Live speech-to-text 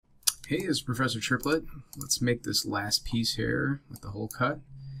Hey, it's Professor Triplet. Let's make this last piece here with the hole cut.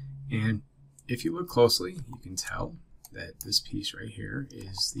 And if you look closely, you can tell that this piece right here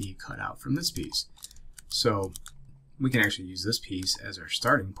is the cutout from this piece. So we can actually use this piece as our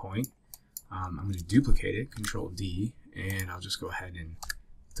starting point. I'm going to duplicate it, Control D, and I'll just go ahead and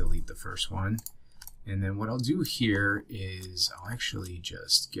delete the first one. And then what I'll do here is I'll actually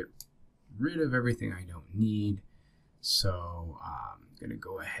just get rid of everything I don't need. So I'm going to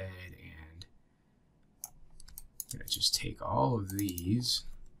go ahead and I'm going to just take all of these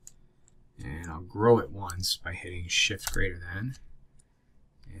and I'll grow it once by hitting Shift greater than,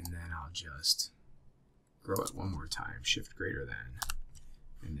 and then I'll just grow it one more time, Shift greater than,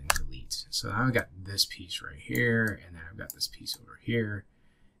 and then delete. So now I've got this piece right here, and then I've got this piece over here,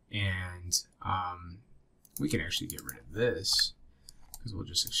 and we can actually get rid of this because we'll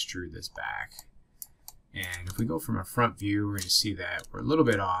just extrude this back. And if we go from a front view, we're going to see that we're a little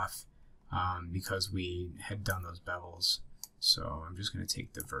bit off because we had done those bevels. So I'm just going to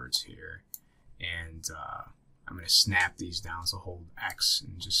take the verts here, and I'm going to snap these down. So hold X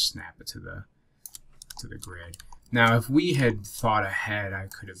and just snap it to the grid. Now, if we had thought ahead, I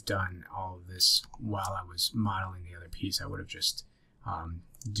could have done all of this while I was modeling the other piece. I would have just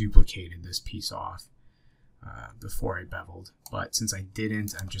duplicated this piece off before I beveled. But since I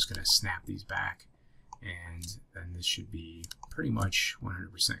didn't, I'm just going to snap these back, and then this should be pretty much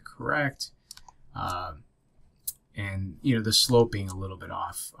 100% correct. And you know, the slope being a little bit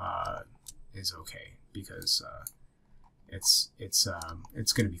off is okay because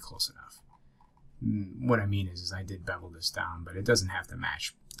it's going to be close enough. What I mean is I did bevel this down, but it doesn't have to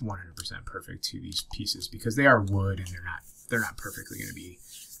match 100% perfect to these pieces because they are wood and they're not perfectly going to be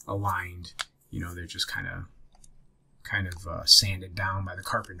aligned. You know, they're just kind of sanded down by the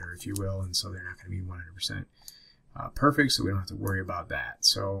carpenter, if you will, and so they're not going to be 100% perfect. So we don't have to worry about that.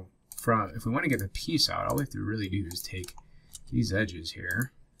 So if we want to get the piece out, all we have to really do is take these edges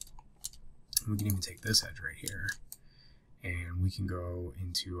here. We can even take this edge right here, and we can go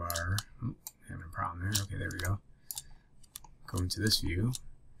into our, having a problem there. Okay, there we go. Go into this view,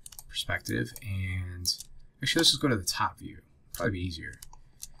 perspective, and actually let's just go to the top view. Probably be easier.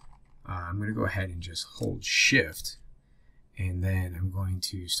 I'm going to go ahead and just hold Shift, and then I'm going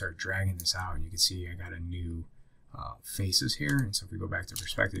to start dragging this out, and you can see I got a new faces here. And so if we go back to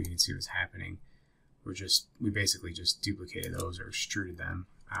perspective, you can see what's happening. We basically just duplicated those or extruded them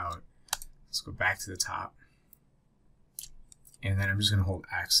out. Let's go back to the top, and then I'm just going to hold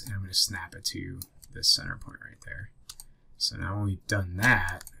X and I'm going to snap it to this center point right there. So now when we've done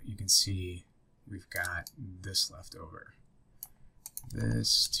that, you can see we've got this left over,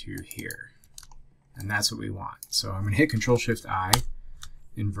 this to here, and that's what we want. So I'm going to hit Control Shift I,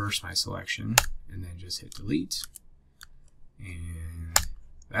 inverse my selection, and then just hit delete. And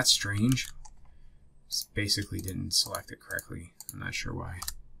that's strange. This basically didn't select it correctly. I'm not sure why.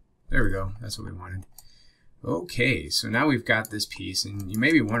 There we go. That's what we wanted. Okay, so now we've got this piece, and you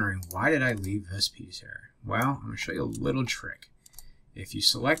may be wondering, why did I leave this piece here? Well, I'm going to show you a little trick. If you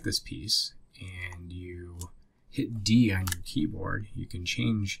select this piece and you hit D on your keyboard, you can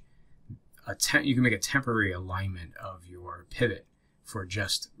change you can make a temporary alignment of your pivot for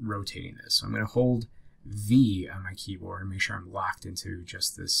just rotating this. So I'm going to hold V on my keyboard and make sure I'm locked into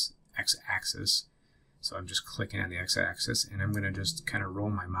just this X-axis. So I'm just clicking on the X-axis, and I'm going to just kind of roll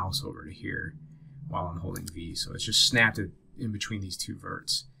my mouse over to here while I'm holding V. So it's just snapped it in between these two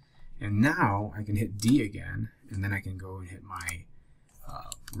verts. And now I can hit D again, and then I can go and hit my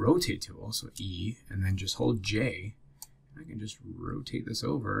rotate tool, so E, and then just hold J. I can just rotate this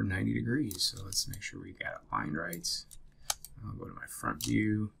over 90 degrees. So let's make sure we got it lined right. I'll go to my front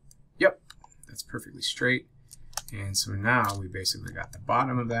view. Yep, that's perfectly straight. And so now we basically got the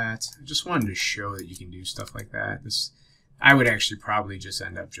bottom of that. I just wanted to show that you can do stuff like that. I would actually probably just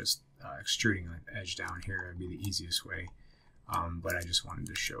end up just extruding an edge down here. That'd be the easiest way. But I just wanted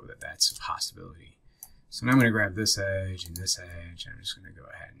to show that that's a possibility. So now I'm going to grab this edge and this edge. I'm just going to go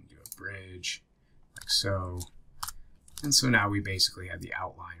ahead and do a bridge like so. And so now we basically have the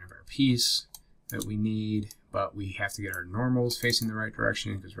outline of our piece that we need, but we have to get our normals facing the right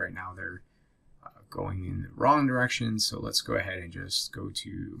direction because right now they're going in the wrong direction. So let's go ahead and just go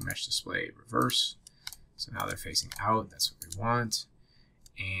to Mesh Display, Reverse. So now they're facing out. That's what we want.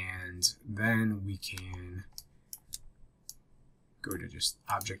 And then we can go to just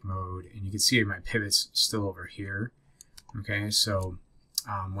Object Mode, and you can see my pivot's still over here. Okay, so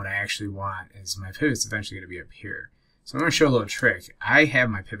what I actually want is my pivot's eventually going to be up here. So I'm going to show a little trick. I have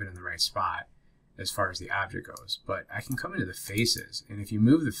my pivot in the right spot as far as the object goes, but I can come into the faces, and if you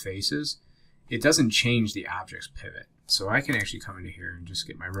move the faces, it doesn't change the object's pivot. So I can actually come into here and just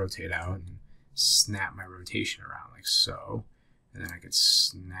get my rotate out and snap my rotation around like so. And then I could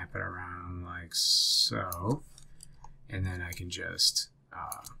snap it around like so. And then I can just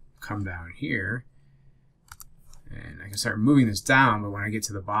come down here and I can start moving this down, but when I get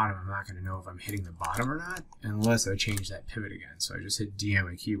to the bottom, I'm not going to know if I'm hitting the bottom or not unless I change that pivot again. So I just hit D on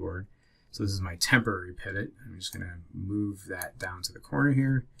my keyboard. So this is my temporary pivot. I'm just going to move that down to the corner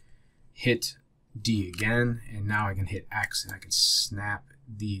here, hit D again, and now I can hit X and I can snap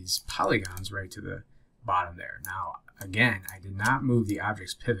these polygons right to the bottom there. Now, again, I did not move the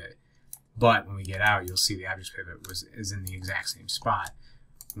object's pivot, but when we get out, you'll see the object's pivot is in the exact same spot.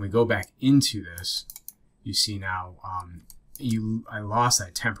 When we go back into this, you see now I lost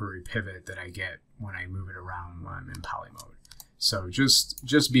that temporary pivot that I get when I move it around when I'm in poly mode. So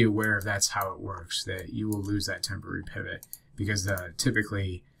just be aware of that's how it works, that you will lose that temporary pivot because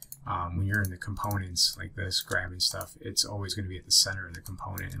typically when you're in the components like this, grabbing stuff, it's always going to be at the center of the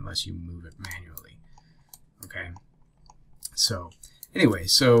component unless you move it manually. Okay. So anyway,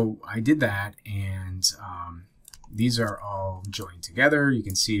 so I did that, and these are all joined together. You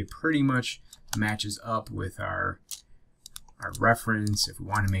can see it pretty much matches up with our reference. If we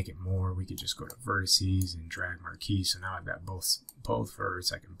want to make it more, we could just go to vertices and drag marquee. So now I've got both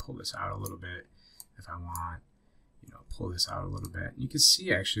verts. I can pull this out a little bit if I want, pull this out a little bit. You can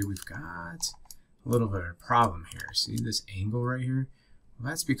see actually we've got a little bit of a problem here. See this angle right here? Well,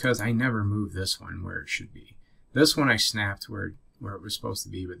 that's because I never moved this one where it should be. This one I snapped where it was supposed to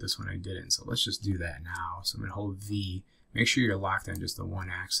be, but this one I didn't. So let's just do that now. So I'm going to hold V. Make sure you're locked on just the one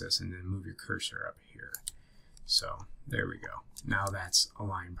axis and then move your cursor up here. So there we go. Now that's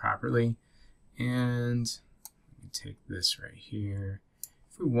aligned properly. And we take this right here.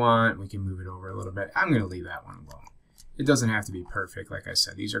 If we want, we can move it over a little bit. I'm going to leave that one alone. It doesn't have to be perfect. Like I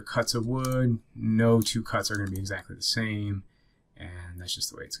said, these are cuts of wood. No two cuts are going to be exactly the same. And that's just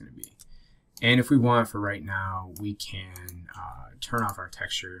the way it's going to be. And if we want, for right now, we can turn off our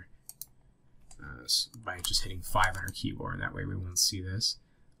texture by just hitting 5 on our keyboard. That way we won't see this.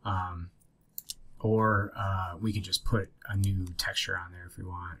 Or we can just put a new texture on there if we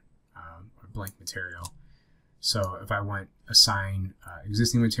want, or blank material. So if I want assign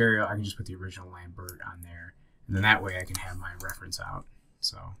existing material, I can just put the original Lambert on there. And then that way I can have my reference out.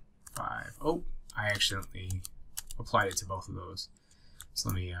 So 5. Oh, I accidentally applied it to both of those. So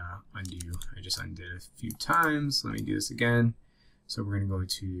let me undo. I just undid a few times. Let me do this again. So we're going to go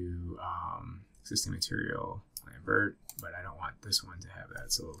to existing material Lambert, but I don't want this one to have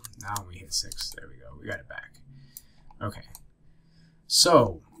that. So now we hit 6. There we go. We got it back. Okay.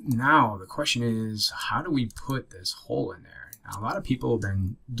 So now the question is, how do we put this hole in there? Now a lot of people have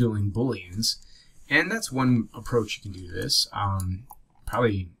been doing booleans, and that's one approach you can do this.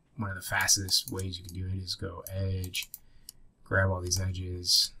 Probably one of the fastest ways you can do it is go edge, grab all these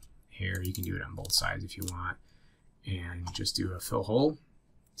edges here. You can do it on both sides if you want, and just do a fill hole.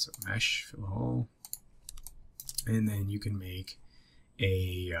 So mesh, fill hole, and then you can make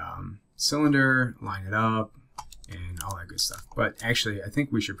a cylinder, line it up, and all that good stuff. But actually, I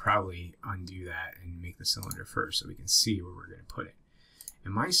think we should probably undo that and make the cylinder first so we can see where we're going to put it.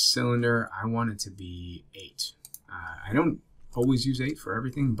 In my cylinder, I want it to be 8. I don't always use 8 for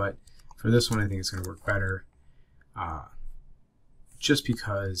everything, but for this one, I think it's going to work better. Just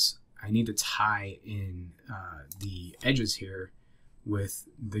because I need to tie in the edges here with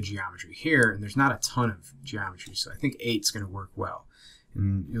the geometry here, and there's not a ton of geometry, so I think 8 is going to work well.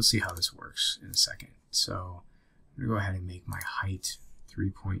 And you'll see how this works in a second. So I'm going to go ahead and make my height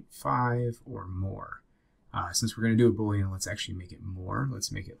 3.5 or more. Since we're going to do a boolean, let's actually make it more. Let's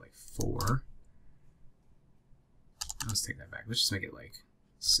make it like 4. Let's take that back. Let's just make it like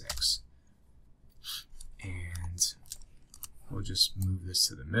 6. And we'll just move this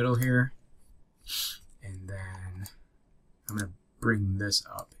to the middle here. And then I'm going to bring this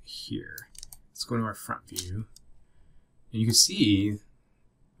up here. Let's go to our front view. And you can see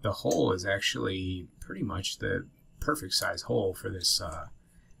the hole is actually pretty much the perfect size hole for this.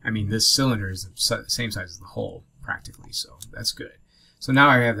 I mean, this cylinder is the same size as the hole practically, so that's good. So now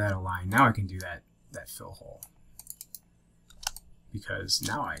I have that aligned. Now I can do that fill hole, because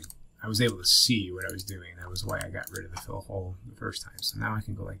now I was able to see what I was doing. That was why I got rid of the fill hole the first time. So now I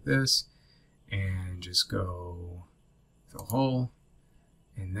can go like this and just go fill hole,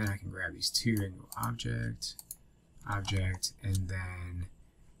 and then I can grab these two and go object, object, and then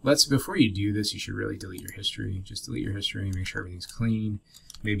before you do this, you should really delete your history. Just delete your history, make sure everything's clean,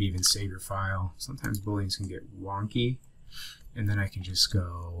 maybe even save your file. Sometimes booleans can get wonky, and then I can just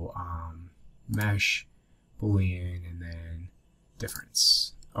go mesh, boolean, and then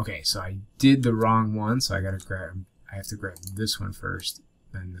difference. Okay, so I did the wrong one, so I I have to grab this one first,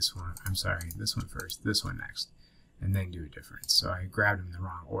 then this one. I'm sorry, this one first, this one next, and then do a difference. So I grabbed them in the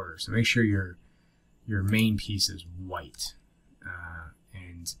wrong order. So make sure your main piece is white,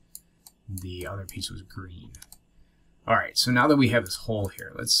 and the other piece was green. All right, so now that we have this hole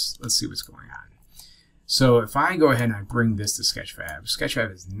here, let's see what's going on. So if I go ahead and I bring this to Sketchfab,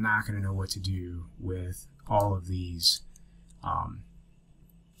 Sketchfab is not going to know what to do with all of these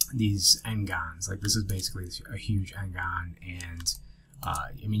n-gons. Like, this is basically a huge n-gon, and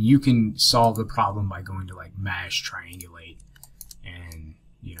I mean, you can solve the problem by going to like mesh, triangulate, and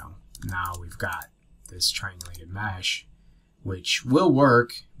you know, now we've got this triangulated mesh, which will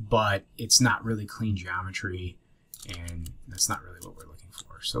work, but it's not really clean geometry, and that's not really what we're looking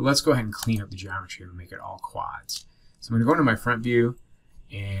for. So let's go ahead and clean up the geometry and make it all quads. So I'm going to go into my front view,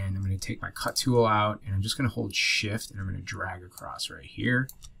 and I'm going to take my cut tool out, and I'm just going to hold shift, and I'm going to drag across right here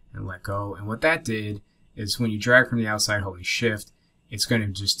and let go. And what that did is when you drag from the outside holding shift, it's going to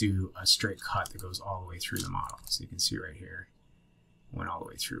just do a straight cut that goes all the way through the model. So you can see right here, went all the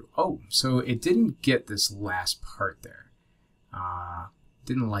way through. Oh, so it didn't get this last part there.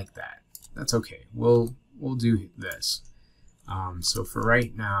 Didn't like that. That's okay. We'll do this. So for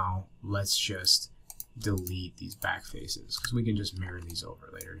right now, let's just delete these back faces because we can just mirror these over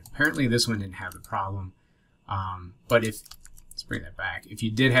later. Apparently this one didn't have the problem, but let's bring that back. If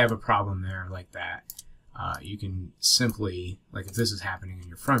you did have a problem there like that, you can simply, like if this is happening in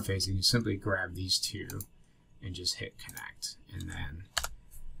your front face, you can simply grab these two and just hit connect, and then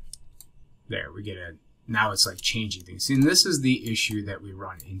there we get a, now it's like changing things. See, and this is the issue that we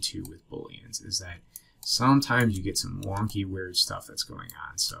run into with booleans, is that sometimes you get some wonky, weird stuff that's going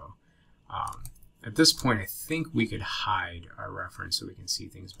on. So at this point, I think we could hide our reference so we can see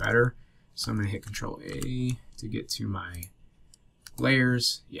things better. So I'm going to hit Control A to get to my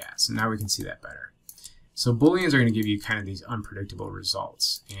layers. Yeah, so now we can see that better. So booleans are going to give you kind of these unpredictable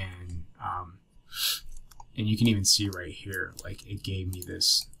results, and you can even see right here, like it gave me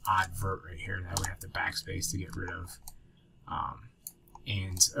this odd vert right here that I would have to backspace to get rid of.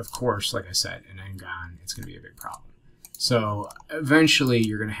 And of course, like I said, an n-gon, it's going to be a big problem. So eventually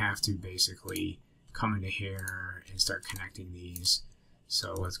you're going to have to basically come into here and start connecting these.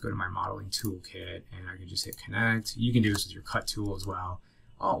 So let's go to my modeling toolkit, and I can just hit connect. You can do this with your cut tool as well.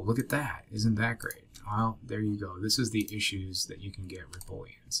 Oh, look at that. Isn't that great? Well, there you go. This is the issues that you can get with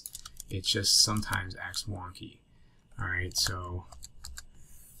booleans. It just sometimes acts wonky. All right, so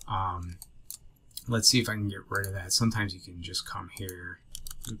let's see if I can get rid of that. Sometimes you can just come here.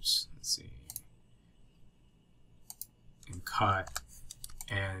 Oops, let's see. And cut.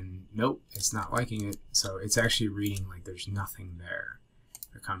 And nope, it's not liking it. So it's actually reading like there's nothing there.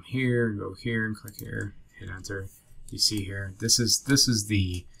 I come here and go here and click here, hit enter. You see here, this is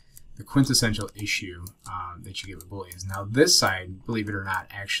the quintessential issue that you get with booleans. Now this side, believe it or not,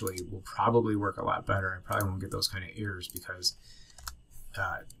 actually will probably work a lot better. I probably won't get those kind of errors because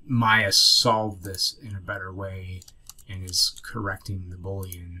Maya solved this in a better way and is correcting the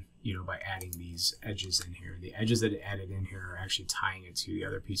boolean, you know, by adding these edges in here. The edges that it added in here are actually tying it to the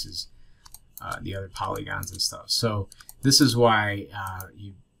other pieces, the other polygons and stuff. So this is why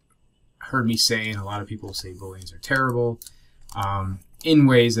you heard me say, and a lot of people say booleans are terrible. In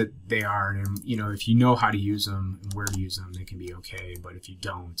ways that they are, and you know, if you know how to use them and where to use them, they can be okay, but if you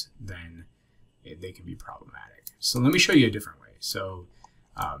don't, then they can be problematic. So let me show you a different way. So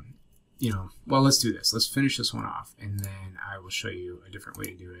you know, well, let's do this. Let's finish this one off, and then I will show you a different way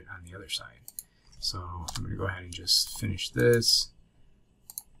to do it on the other side. So I'm going to go ahead and just finish this,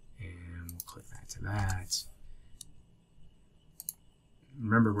 and we'll click back to that.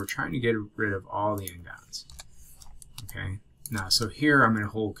 Remember, we're trying to get rid of all the n-gons. Okay. Now, so here I'm going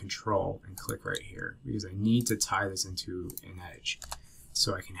to hold Control and click right here because I need to tie this into an edge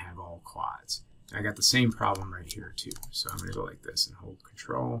so I can have all quads. And I got the same problem right here too. So I'm going to go like this and hold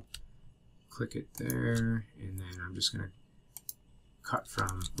Control, click it there, and then I'm just going to cut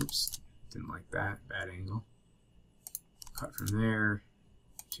from, oops, didn't like that, bad angle. Cut from there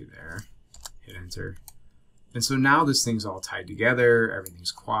to there, hit enter. And so now this thing's all tied together,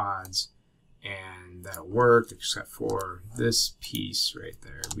 everything's quads. And that'll work except for this piece right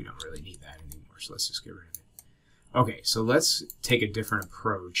there. We don't really need that anymore, so let's just get rid of it. Okay, so let's take a different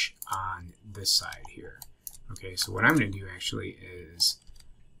approach on this side here. Okay, so what I'm going to do actually is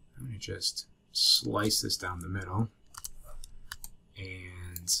I'm going to just slice this down the middle,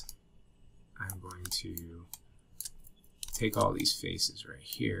 and I'm going to take all these faces right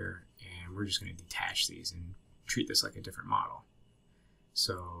here, and we're just going to detach these and treat this like a different model.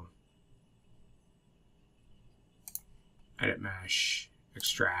 So edit mesh,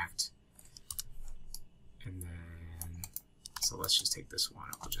 extract, and then So let's just take this one.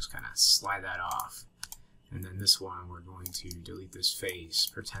 We'll just kind of slide that off. And then this one, we're going to delete this face,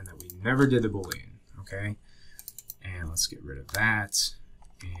 pretend that we never did the Boolean, okay? And let's get rid of that.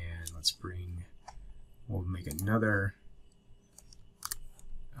 And let's we'll make another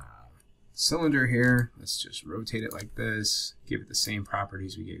cylinder here. Let's just rotate it like this, give it the same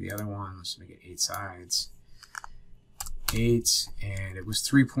properties we gave the other one. Let's make it 8 sides. 8, and it was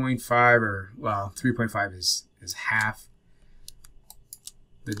 3.5, or well, 3.5 is half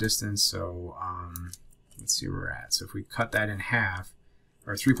the distance, so let's see where we're at. So if we cut that in half,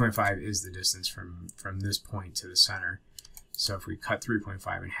 or 3.5 is the distance from this point to the center. So if we cut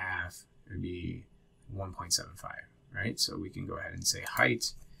 3.5 in half, it would be 1.75, right? So we can go ahead and say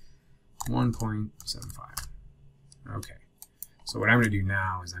height 1.75. Okay. So what I'm going to do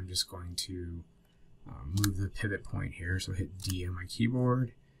now is I'm just going to move the pivot point here. So hit D on my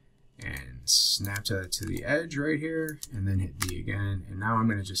keyboard and snap to the edge right here, and then hit D again. And now I'm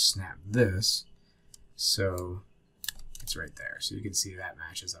going to just snap this so it's right there. So you can see that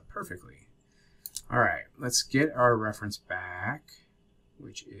matches up perfectly. All right, let's get our reference back,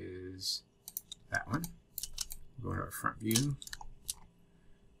 which is that one. Go to our front view,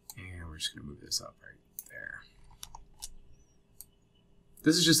 and we're just going to move this up right there.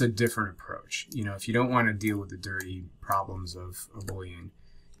 This is just a different approach. You know, if you don't want to deal with the dirty problems of a Boolean,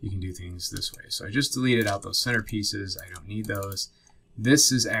 you can do things this way. So I just deleted out those center pieces. I don't need those.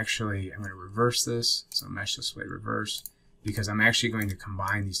 This is actually, I'm going to reverse this. So mesh display reverse, because I'm actually going to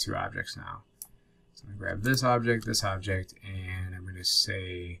combine these two objects now. So I'm going to grab this object, and I'm going to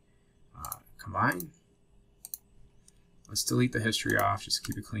say combine. Let's delete the history off, just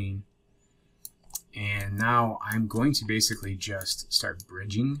keep it clean. And now I'm going to basically just start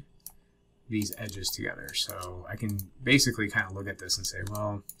bridging these edges together. So I can basically kind of look at this and say,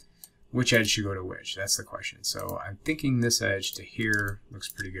 well, which edge should go to which? That's the question. So I'm thinking this edge to here looks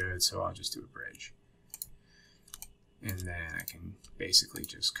pretty good, so I'll just do a bridge. And then I can basically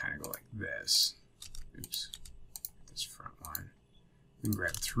just kind of go like this. Oops, this front one. We can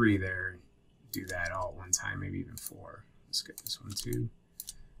grab 3 there, do that all at one time, maybe even 4. Let's get this one too.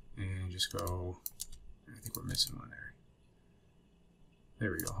 And just go, I think we're missing one there.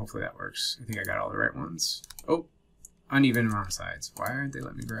 There we go, hopefully that works. I think I got all the right ones. Oh, uneven amount of sides. Why aren't they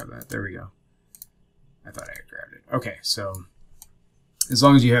letting me grab that? There we go. I thought I had grabbed it. Okay, so as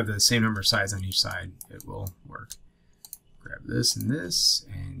long as you have the same number of sides on each side, it will work. Grab this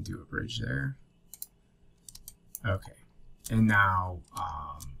and do a bridge there. Okay, and now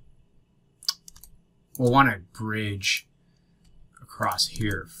we'll want to bridge across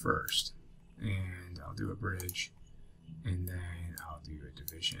here first, and I'll do a bridge, and then I'll do a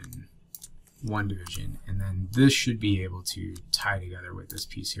division, 1 division, and then this should be able to tie together with this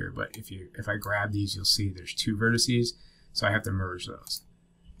piece here. But if I grab these, you'll see there's 2 vertices, so I have to merge those,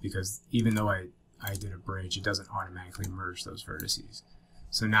 because even though I did a bridge, it doesn't automatically merge those vertices.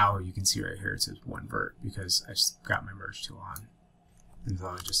 So now you can see right here it says 1 vert because I just got my merge tool on. And so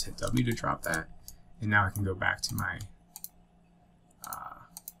I'll just hit W to drop that, and now I can go back to my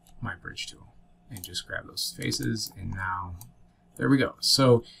my bridge tool and just grab those faces, and now there we go.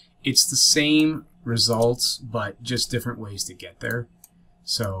 So it's the same results, but just different ways to get there.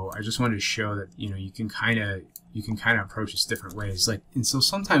 So I just wanted to show that, you know, you can kind of approach this different ways. And so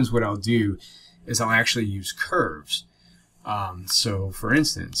sometimes what I'll do is I'll actually use curves. So for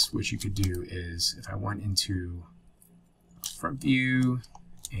instance, what you could do is if I went into front view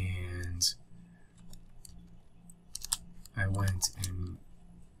and I went and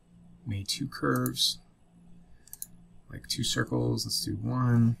made 2 curves, like 2 circles. Let's do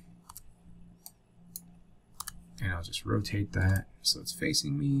 1, and I'll just rotate that so it's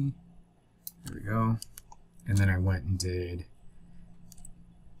facing me. There we go. And then I went and did,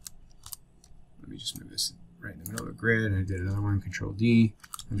 let me just move this right in the middle of the grid, and I did another one, Control D.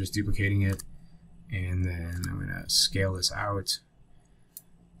 I'm just duplicating it, and then I'm going to scale this out.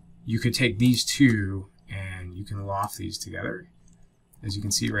 You could take these 2 and you can loft these together, as you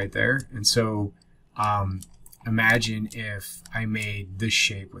can see right there. And so imagine if I made this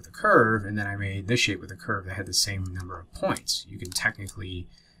shape with a curve, and then I made this shape with a curve that had the same number of points. You can technically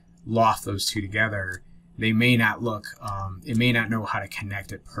loft those 2 together. They may not look, it may not know how to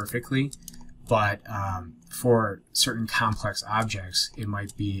connect it perfectly, but for certain complex objects, it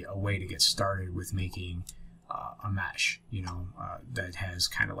might be a way to get started with making a mesh, you know, that has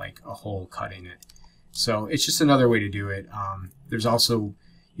kind of like a hole cut in it. So it's just another way to do it. There's also,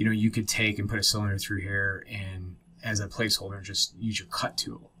 you know, you could take and put a cylinder through here, and as a placeholder, just use your cut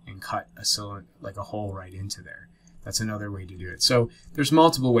tool and cut a cylinder, like a hole right into there. That's another way to do it. So there's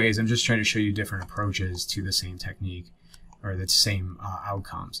multiple ways. I'm just trying to show you different approaches to the same technique. or the same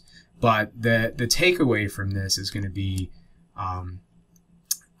outcomes. But the takeaway from this is going to be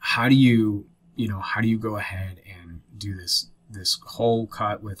how do you go ahead and do this whole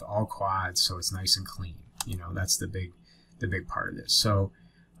cut with all quads so it's nice and clean. That's the big part of this. So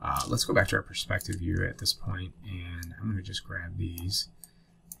let's go back to our perspective view at this point, and I'm going to just grab these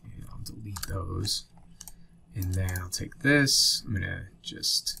and I'll delete those, and then I'll take this. I'm going to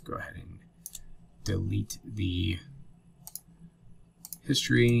just go ahead and delete the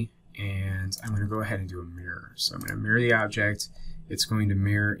history, and I'm going to go ahead and do a mirror. So I'm going to mirror the object. It's going to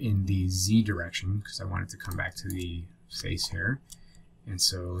mirror in the Z direction because I want it to come back to the face here. And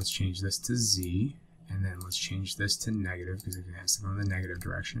so let's change this to Z, and then let's change this to negative because it has to go in the negative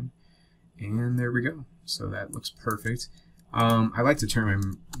direction. And there we go. So that looks perfect. I like to turn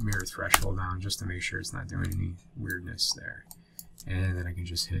my mirror threshold down just to make sure it's not doing any weirdness there. And then I can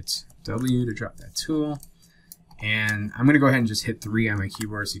just hit W to drop that tool. And I'm going to go ahead and just hit 3 on my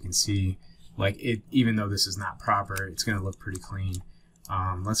keyboard so you can see, like, it, even though this is not proper, it's going to look pretty clean.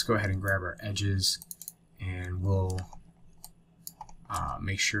 Let's go ahead and grab our edges, and we'll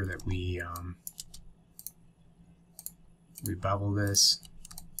make sure that we bevel this.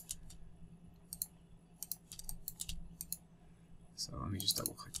 So let me just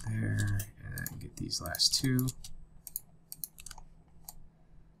double click there and then get these last two.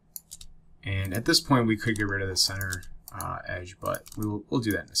 And at this point we could get rid of the center edge, but we'll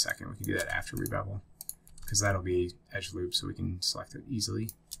do that in a second. We can do that after we bevel because that'll be edge loop, so we can select it easily.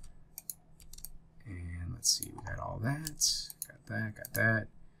 And let's see, we got all that, got that.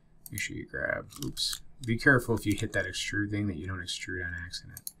 Make sure you grab, oops, be careful if you hit that extrude thing that you don't extrude on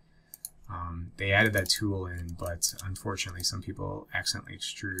accident. They added that tool in, but unfortunately some people accidentally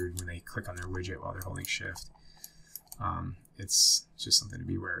extrude when they click on their widget while they're holding shift. It's just something to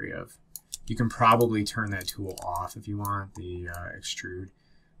be wary of. You can probably turn that tool off if you want, the extrude,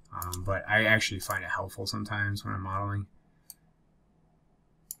 but I actually find it helpful sometimes when I'm modeling.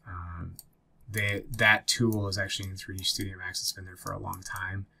 That tool is actually in 3D Studio Max. It's been there for a long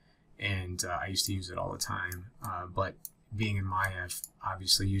time, and I used to use it all the time, but being in Maya, I'm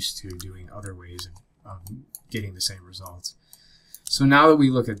obviously used to doing other ways of getting the same results. So now that we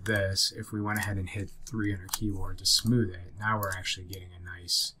look at this, if we went ahead and hit 3 on our keyboard to smooth it, now we're actually getting a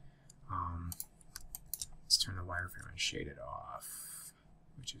nice, let's turn the wireframe and shade it off,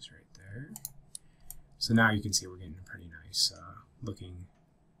 which is right there. So now you can see we're getting a pretty nice looking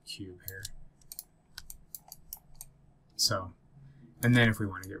cube here. So, and then if we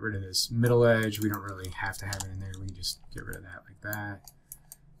want to get rid of this middle edge, we don't really have to have it in there. We can just get rid of that like that.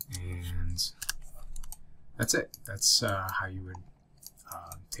 And that's it. That's how you would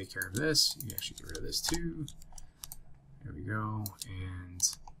take care of this. You can actually get rid of this too. There we go. And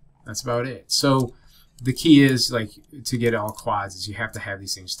that's about it. So the key is, like, to get all quads is you have to have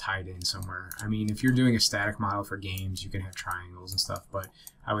these things tied in somewhere. I mean, if you're doing a static model for games, you can have triangles and stuff, but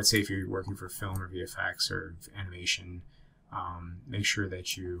I would say if you're working for film or VFX or animation, make sure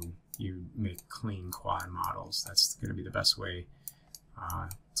that you make clean quad models. That's going to be the best way.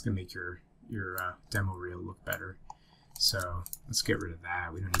 It's going to make your demo reel look better. So let's get rid of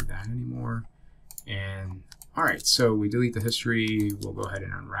that. We don't need that anymore. And all right, so we delete the history. We'll go ahead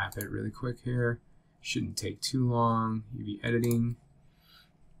and unwrap it really quick here. Shouldn't take too long. UV editing.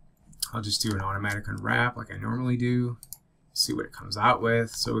 I'll just do an automatic unwrap like I normally do. See what it comes out with.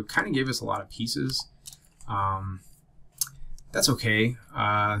 So it kind of gave us a lot of pieces. That's okay.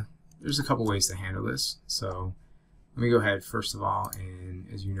 There's a couple ways to handle this. So let me go ahead first of all, and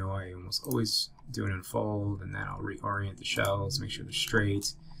as you know, I almost always do an unfold, and then I'll reorient the shells, make sure they're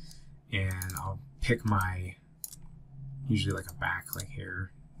straight, and I'll pick my, usually like a back, like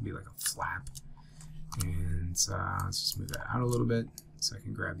here, be like a flap, and let's just move that out a little bit so I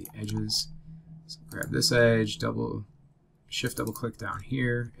can grab the edges. So grab this edge, shift double click down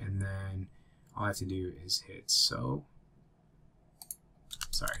here, and then all I have to do is hit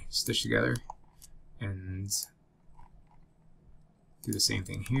stitch together, and do the same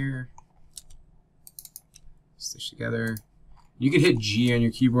thing here. Stitch together. You can hit G on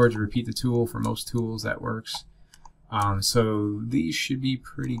your keyboard to repeat the tool. For most tools that works. So these should be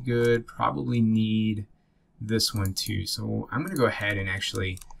pretty good. Probably need this one too. So I'm going to go ahead and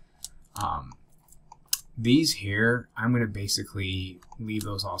actually these here, I'm going to basically leave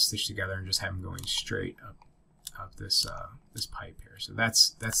those all stitched together and just have them going straight up this this pipe here. So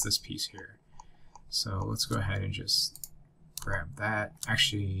that's this piece here. So let's go ahead and just grab that.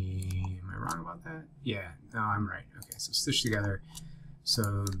 Actually, am I wrong about that? Yeah, no, I'm right. Okay, so stitch together.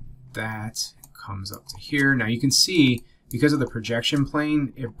 So that comes up to here. Now you can see because of the projection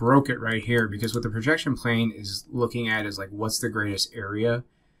plane, it broke it right here, because what the projection plane is looking at is like what's the greatest area,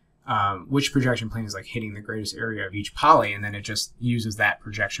 which projection plane is like hitting the greatest area of each poly, and then it just uses that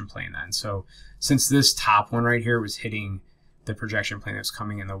projection plane then. So since this top one right here was hitting the projection plane that's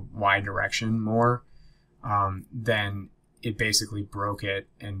coming in the Y direction more, then it basically broke it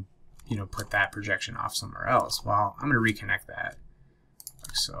and, you know, put that projection off somewhere else. Well, I'm going to reconnect that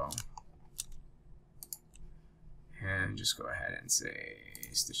like so. And just go ahead and say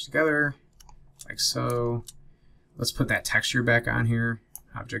stitch together like so. Let's put that texture back on here.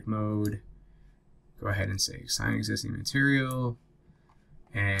 Object mode. Go ahead and say assign existing material.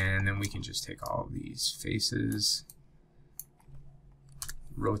 And then we can just take all of these faces,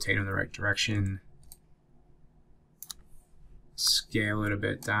 rotate them in the right direction, scale it a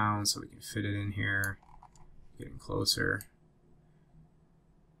bit down so we can fit it in here, getting closer.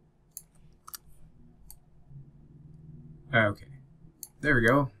 Okay, there we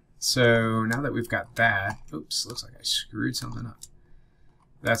go. So now that we've got that, oops, looks like I screwed something up.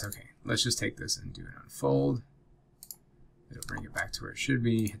 That's okay. Let's just take this and do an unfold. It'll bring it back to where it should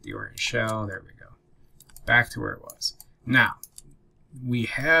be. Hit the orient shell. There we go. Back to where it was. Now, we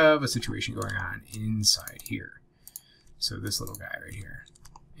have a situation going on inside here. So this little guy right here.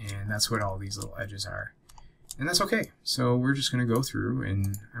 And that's what all these little edges are. And that's okay. So we're just going to go through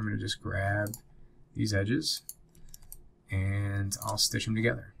and I'm going to just grab these edges and I'll stitch them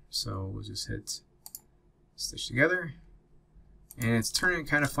together. So we'll just hit stitch together. And it's turning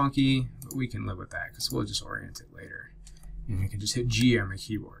kind of funky, but we can live with that because we'll just orient it later. And I can just hit G on my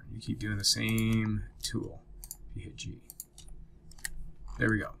keyboard. You keep doing the same tool. You hit G. There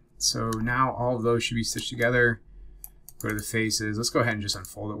we go. So now all of those should be stitched together. Go to the faces. Let's go ahead and just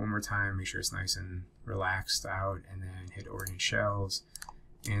unfold it one more time. Make sure it's nice and relaxed out. And then hit orient shells.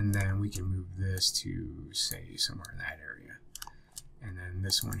 And then we can move this to, say, somewhere in that area. And then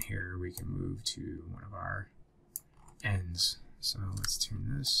this one here we can move to one of our ends. So let's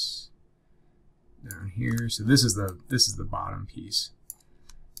turn this down here. So this is the bottom piece.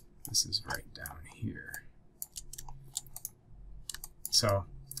 This is right down here. So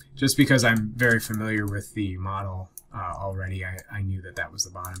just because I'm very familiar with the model already, I knew that that was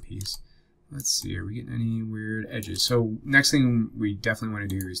the bottom piece. Let's see, are we getting any weird edges? So next thing we definitely want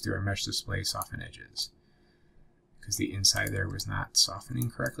to do is do our mesh display soften edges, because the inside there was not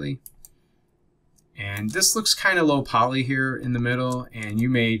softening correctly. And this looks kind of low poly here in the middle, and you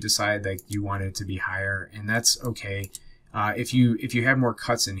may decide that you want it to be higher, and that's okay. If you have more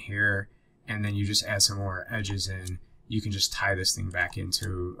cuts in here and then you just add some more edges in, you can just tie this thing back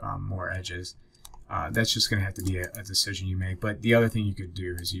into more edges. That's just going to have to be a decision you make. But the other thing you could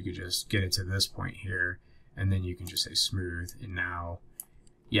do is you could just get it to this point here, and then you can just say smooth. And now,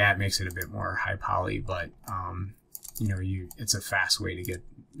 yeah, it makes it a bit more high poly, but you know, it's a fast way to get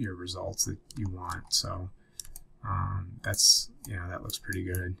your results that you want. So that's, you know, that looks pretty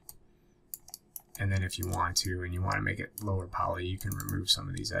good. And then if you want to, and you want to make it lower poly, you can remove some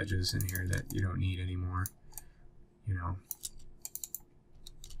of these edges in here that you don't need anymore. You know,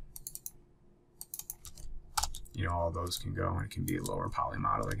 all those can go, and it can be a lower poly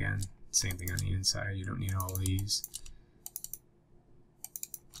model again. Same thing on the inside. You don't need all of these.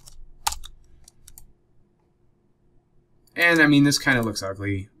 And I mean, this kind of looks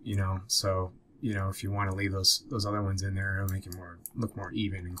ugly, you know, so, you know, if you want to leave those other ones in there, it'll make it look more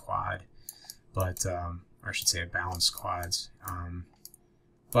even in quad. But, or I should say a balanced quads.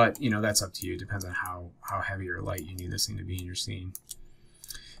 But, you know, that's up to you. It depends on how heavy or light you need this thing to be in your scene.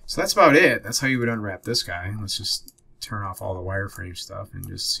 So that's about it. That's how you would unwrap this guy. Let's just turn off all the wireframe stuff and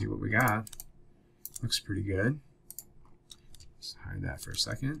just see what we got. Looks pretty good. Let's hide that for a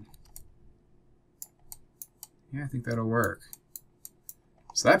second. Yeah, I think that'll work.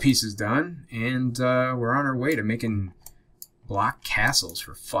 So that piece is done, and we're on our way to making block castles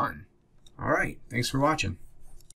for fun. All right, thanks for watching.